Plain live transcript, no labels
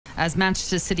as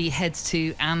Manchester City heads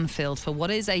to Anfield for what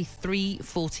is a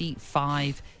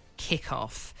 3:45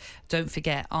 kickoff. Don't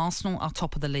forget, Arsenal are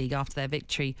top of the league after their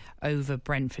victory over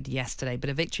Brentford yesterday, but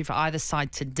a victory for either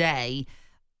side today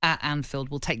at Anfield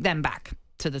will take them back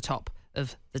to the top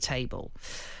of the table.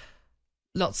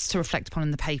 Lots to reflect upon in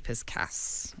the papers,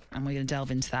 Cass, and we're going to delve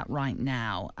into that right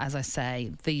now. As I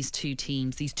say, these two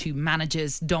teams, these two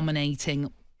managers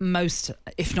dominating most,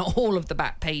 if not all, of the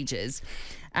back pages.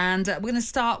 And we're going to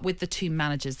start with the two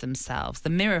managers themselves. The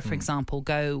Mirror, for example,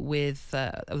 go with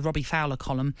a Robbie Fowler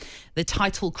column. The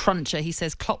title cruncher, he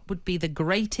says Klopp would be the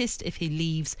greatest if he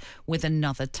leaves with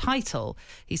another title.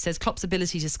 He says Klopp's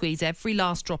ability to squeeze every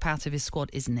last drop out of his squad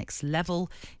is next level.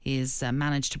 He has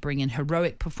managed to bring in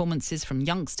heroic performances from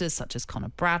youngsters such as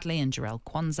Conor Bradley and Jarell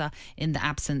Quansah in the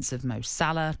absence of Mo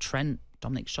Salah, Trent,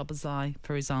 Dominic Szoboszlai,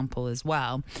 for example, as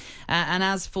well. And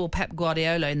as for Pep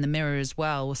Guardiola in the Mirror as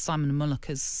well, Simon Mullock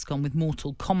has gone with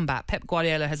Mortal Kombat. Pep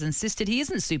Guardiola has insisted he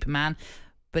isn't Superman,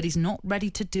 but he's not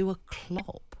ready to do a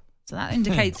Klopp. So that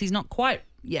indicates he's not quite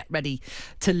yet ready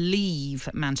to leave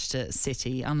Manchester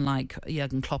City, unlike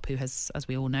Jurgen Klopp, who has, as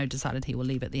we all know, decided he will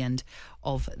leave at the end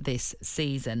of this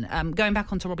season. Going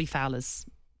back onto Robbie Fowler's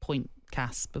point,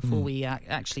 Cass, before we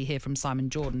actually hear from Simon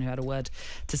Jordan, who had a word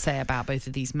to say about both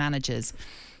of these managers.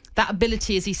 That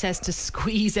ability, as he says, to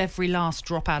squeeze every last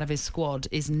drop out of his squad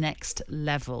is next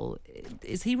level.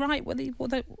 Is he right with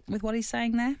what he's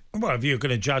saying there? Well, if you're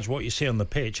going to judge what you see on the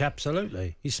pitch,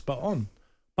 absolutely. He's spot on.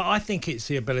 But I think it's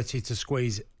the ability to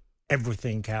squeeze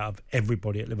everything out of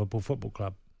everybody at Liverpool Football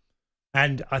Club.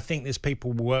 And I think there's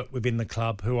people who work within the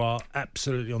club who are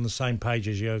absolutely on the same page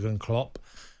as Jurgen Klopp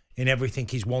in everything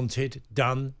he's wanted,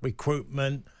 done,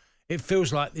 recruitment. It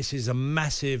feels like this is a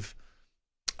massive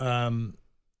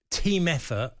team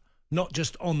effort, not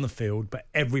just on the field, but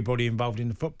everybody involved in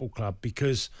the football club,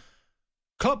 because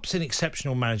Klopp's an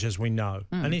exceptional manager, as we know.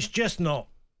 And it's just not,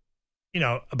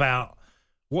 about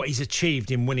what he's achieved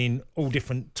in winning all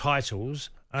different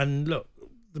titles. And look,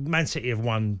 Man City have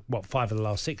won, 5 of the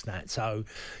last 6 now. So,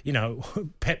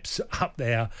 Pep's up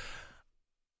there,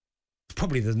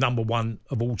 probably the number one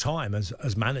of all time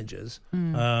as managers,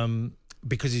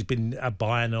 because he's been at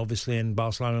Bayern, obviously, and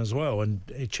Barcelona as well, and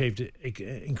achieved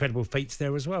incredible feats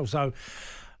there as well. So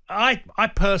I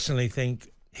personally think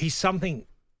he's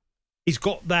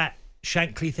got that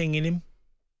Shankly thing in him,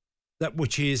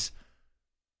 which is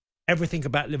everything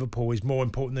about Liverpool is more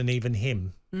important than even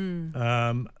him.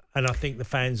 And I think the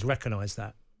fans recognise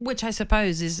that. Which I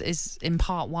suppose is in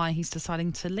part why he's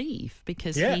deciding to leave,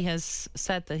 because he has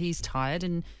said that he's tired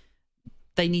and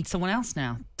they need someone else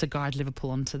now to guide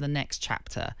Liverpool onto the next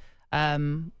chapter.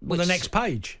 The next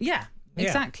page. Yeah,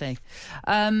 exactly.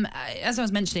 As I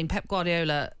was mentioning, Pep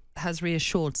Guardiola has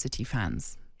reassured City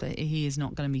fans that he is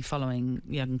not going to be following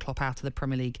Jurgen Klopp out of the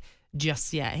Premier League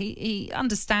just yet. He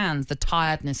understands the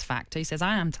tiredness factor. He says,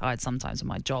 I am tired sometimes of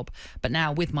my job, but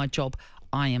now with my job,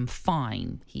 I am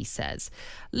fine, he says.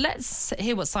 Let's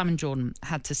hear what Simon Jordan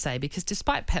had to say, because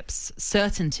despite Pep's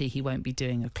certainty he won't be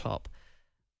doing a Klopp,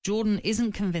 Jordan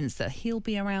isn't convinced that he'll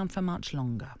be around for much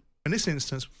longer. In this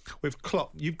instance, with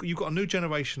Klopp, you've got a new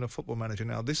generation of football manager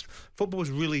now. This football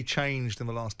has really changed in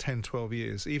the last 10, 12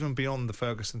 years, even beyond the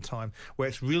Ferguson time, where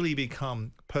it's really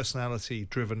become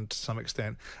personality-driven to some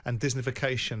extent and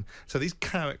Disneyfication. So these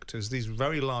characters, these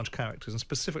very large characters, and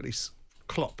specifically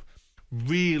Klopp,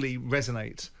 really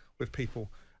resonate with people.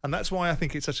 And that's why I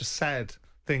think it's such a sad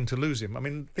thing to lose him. I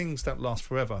mean, things don't last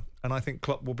forever, and I think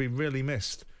Klopp will be really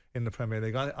missed in the Premier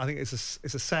League. I think it's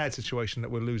a sad situation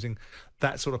that we're losing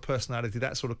that sort of personality,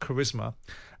 that sort of charisma,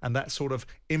 and that sort of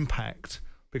impact,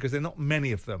 because there are not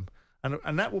many of them.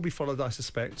 And that will be followed, I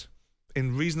suspect,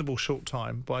 in reasonable short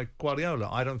time by Guardiola.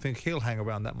 I don't think he'll hang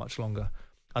around that much longer.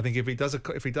 I think if he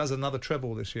does another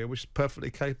treble this year, which is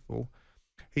perfectly capable,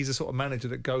 he's the sort of manager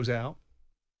that goes out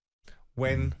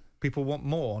when people want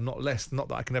more, not less. Not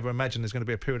that I can ever imagine there's going to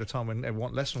be a period of time when they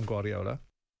want less from Guardiola.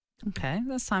 Okay,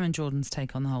 that's Simon Jordan's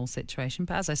take on the whole situation.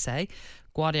 But as I say,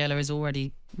 Guardiola is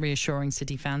already reassuring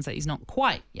City fans that he's not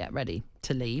quite yet ready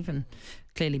to leave, and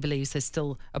clearly believes there's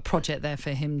still a project there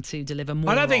for him to deliver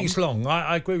more. I don't think it's long.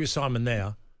 I agree with Simon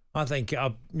there. I think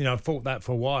I've thought that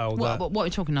for a while. What are we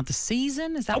talking of, the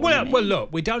season? Is that what you mean? Well, look,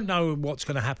 we don't know what's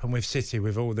going to happen with City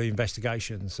with all the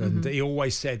investigations, and he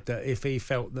always said that if he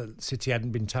felt that City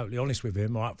hadn't been totally honest with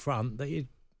him or up front, that he'd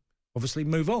obviously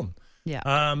move on. Yeah.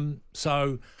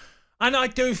 And I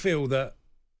do feel that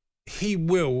he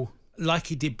will, like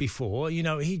he did before.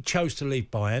 He chose to leave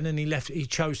Bayern and he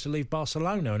chose to leave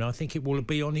Barcelona, and I think it will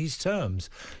be on his terms.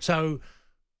 So,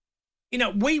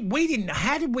 we didn't.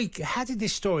 How did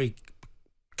this story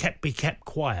be kept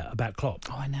quiet about Klopp.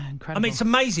 Oh, I know, incredible. I mean, it's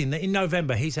amazing that in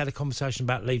November he's had a conversation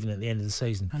about leaving at the end of the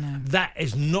season. I know. That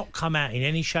has not come out in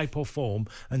any shape or form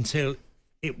until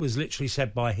it was literally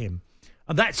said by him.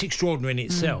 And that's extraordinary in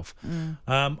itself.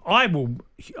 I,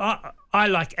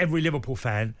 like every Liverpool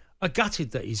fan, are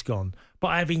gutted that he's gone. But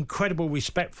I have incredible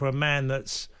respect for a man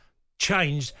that's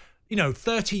changed,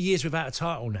 30 years without a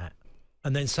title, Nat,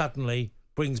 and then suddenly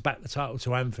brings back the title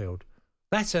to Anfield.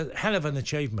 That's a hell of an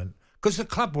achievement because the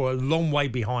club were a long way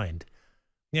behind.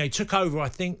 He took over, I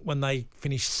think, when they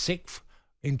finished 6th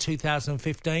in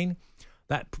 2015,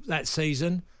 that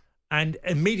season, and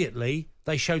immediately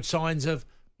they showed signs of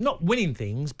not winning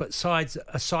things, but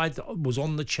a side that was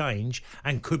on the change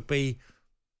and could be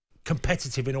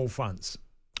competitive in all fronts.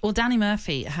 Well, Danny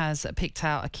Murphy has picked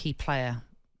out a key player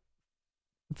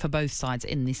for both sides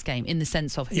in this game, in the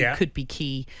sense of who could be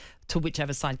key to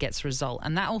whichever side gets a result.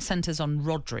 And that all centres on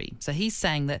Rodri. So he's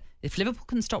saying that if Liverpool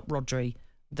can stop Rodri,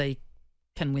 they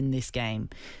can win this game.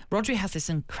 Rodri has this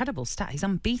incredible stat. He's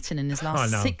unbeaten in his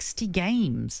last 60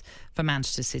 games for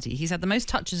Manchester City. He's had the most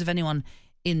touches of anyone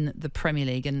in the Premier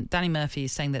League. And Danny Murphy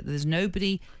is saying that there's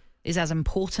nobody is as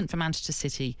important for Manchester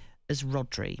City as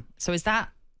Rodri. So is that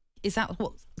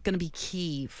what's going to be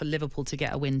key for Liverpool to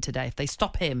get a win today? If they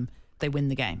stop him, they win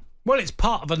the game. Well, it's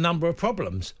part of a number of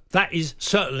problems. That is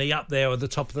certainly up there at the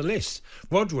top of the list.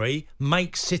 Rodri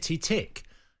makes City tick.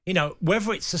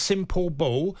 Whether it's a simple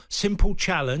ball, simple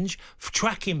challenge,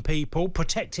 tracking people,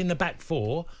 protecting the back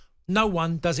four, no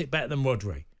one does it better than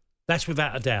Rodri. That's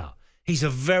without a doubt. He's a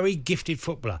very gifted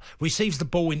footballer. Receives the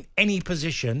ball in any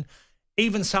position,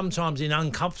 even sometimes in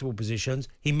uncomfortable positions,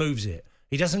 he moves it.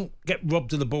 He doesn't get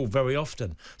robbed of the ball very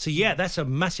often. So, that's a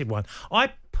massive one.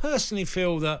 I personally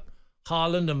feel that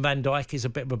Haaland and Van Dijk is a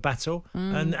bit of a battle.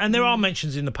 And there are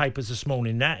mentions in the papers this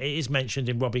morning that it is mentioned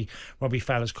in Robbie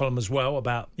Fowler's column as well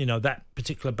about, that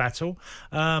particular battle.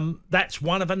 That's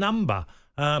one of a number.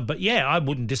 But I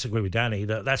wouldn't disagree with Danny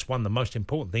that that's one of the most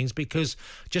important things, because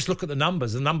just look at the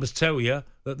numbers. The numbers tell you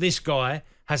that this guy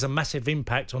has a massive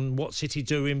impact on what City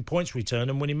do in points return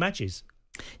and winning matches.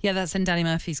 Yeah, that's in Danny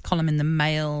Murphy's column in the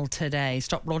Mail today.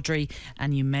 Stop Rodri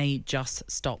and you may just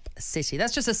stop City.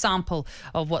 That's just a sample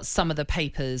of what some of the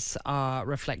papers are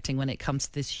reflecting when it comes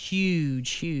to this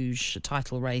huge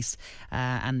title race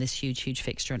and this huge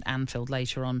fixture at Anfield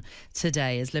later on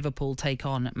today as Liverpool take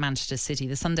on Manchester City.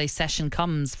 The Sunday session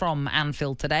comes from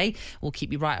Anfield today. We'll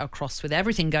keep you right across with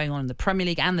everything going on in the Premier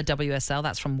League and the WSL.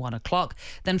 That's from 1 o'clock.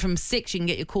 Then from 6, you can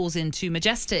get your calls into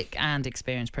Majestic and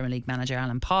experienced Premier League manager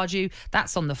Alan Pardew.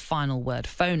 That's on the Final Word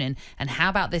phone in. And how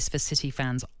about this for City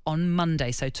fans on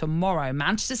Monday? So tomorrow,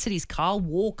 Manchester City's Kyle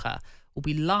Walker will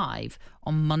be live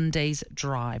on Monday's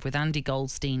Drive with Andy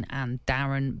Goldstein and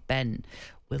Darren Bent.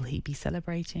 Will he be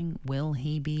celebrating? Will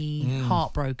he be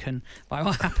heartbroken by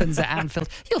what happens at Anfield?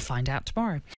 You'll find out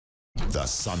tomorrow. The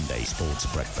Sunday Sports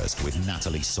Breakfast with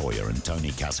Natalie Sawyer and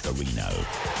Tony Cascarino.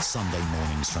 Sunday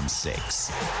mornings from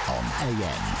 6 on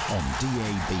AM, on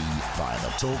DAB, via the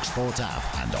talkSPORT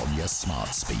app and on your smart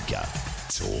speaker.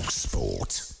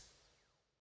 talkSPORT.